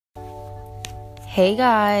Hey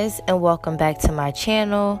guys, and welcome back to my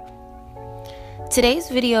channel. Today's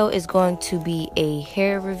video is going to be a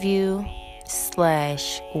hair review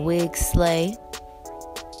slash wig slay.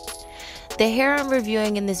 The hair I'm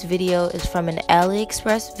reviewing in this video is from an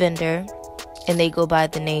AliExpress vendor, and they go by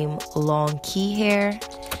the name Longqi hair.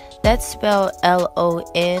 That's spelled L-O-N-G-Q-I,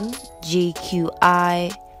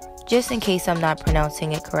 just in case I'm not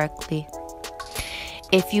pronouncing it correctly.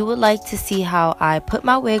 If you would like to see how I put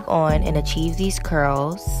my wig on and achieve these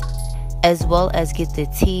curls, as well as get the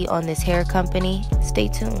tea on this hair company, stay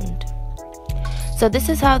tuned. So this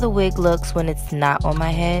is how the wig looks when it's not on my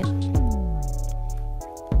head.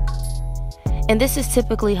 And this is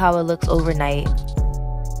typically how it looks overnight.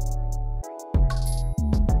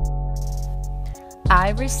 I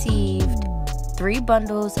received 3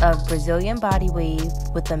 bundles of Brazilian body wave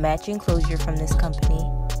with a matching closure from this company,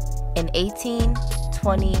 an 18,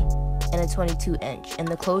 20, and a 22 inch, and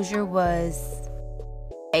the closure was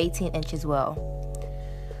 18 inch as well.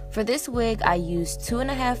 For this wig, I used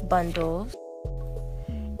 2.5 bundles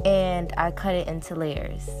and I cut it into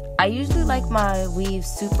layers. I usually like my weave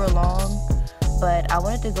super long, but I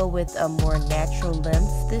wanted to go with a more natural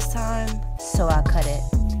length this time, so I cut it.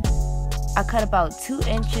 I cut about 2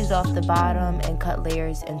 inches off the bottom and cut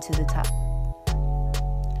layers into the top.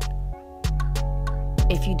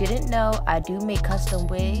 If you didn't know, I do make custom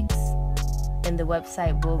wigs, and the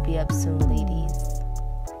website will be up soon, ladies.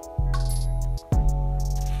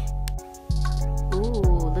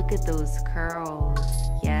 Ooh, look at those curls.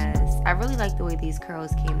 Yes, I really like the way these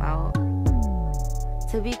curls came out.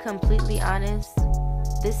 To be completely honest,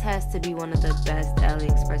 this has to be one of the best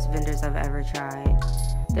AliExpress vendors I've ever tried.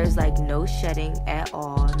 There's like no shedding at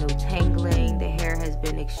all, no tangling. The hair has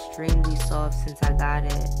been extremely soft since I got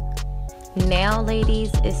it. Now, ladies,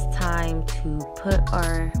 it's time to put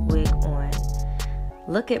our wig on.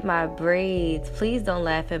 Look at my braids. Please don't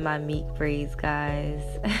laugh at my meek braids, guys.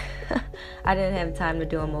 I didn't have time to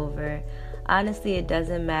do them over. Honestly, it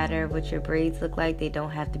doesn't matter what your braids look like. They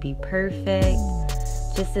don't have to be perfect.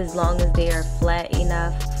 Just as long as they are flat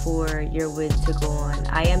enough for your wig to go on.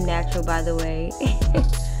 I am natural, by the way.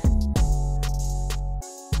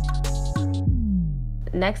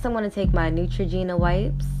 Next, I'm going to take my Neutrogena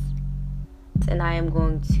wipes, and I am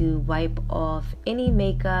going to wipe off any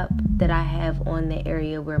makeup that I have on the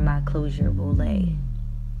area where my closure will lay.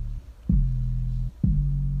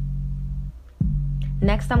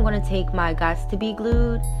 Next, I'm going to take my Gots to Be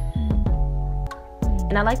Glued,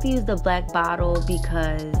 and I like to use the black bottle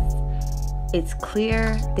because it's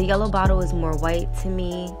clear. The yellow bottle is more white to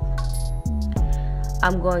me.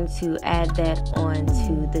 I'm going to add that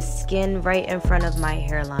onto the skin right in front of my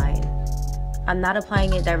hairline. I'm not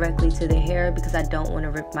applying it directly to the hair because I don't want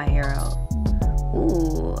to rip my hair out.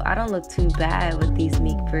 Ooh, I don't look too bad with these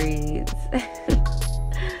meek braids.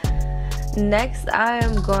 Next, I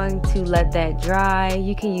am going to let that dry.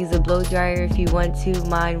 You can use a blow dryer if you want to.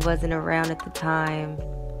 Mine wasn't around at the time.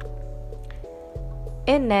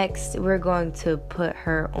 And next, we're going to put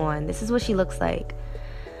her on. This is what she looks like.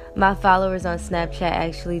 My followers on Snapchat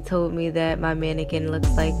actually told me that my mannequin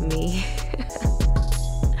looks like me.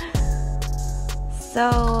 So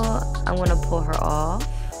I'm going to pull her off,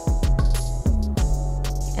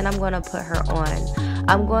 and I'm going to put her on.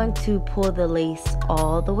 I'm going to pull the lace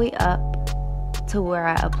all the way up to where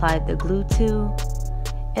I applied the glue to,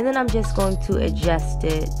 and then I'm just going to adjust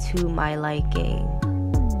it to my liking.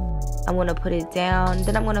 I'm going to put it down,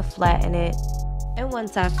 then I'm going to flatten it, and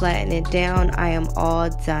once I flatten it down, I am all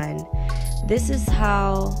done. This is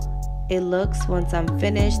how it looks once I'm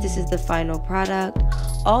finished. This is the final product.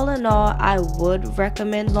 All in all, I would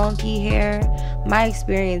recommend Longqi hair. My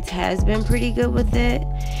experience has been pretty good with it.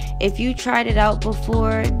 If you tried it out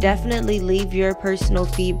before, definitely leave your personal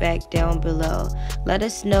feedback down below. Let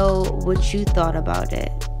us know what you thought about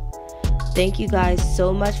it. Thank you guys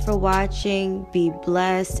so much for watching. Be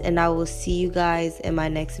blessed, and I will see you guys in my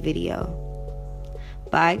next video.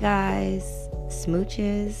 Bye guys.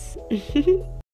 Smooches.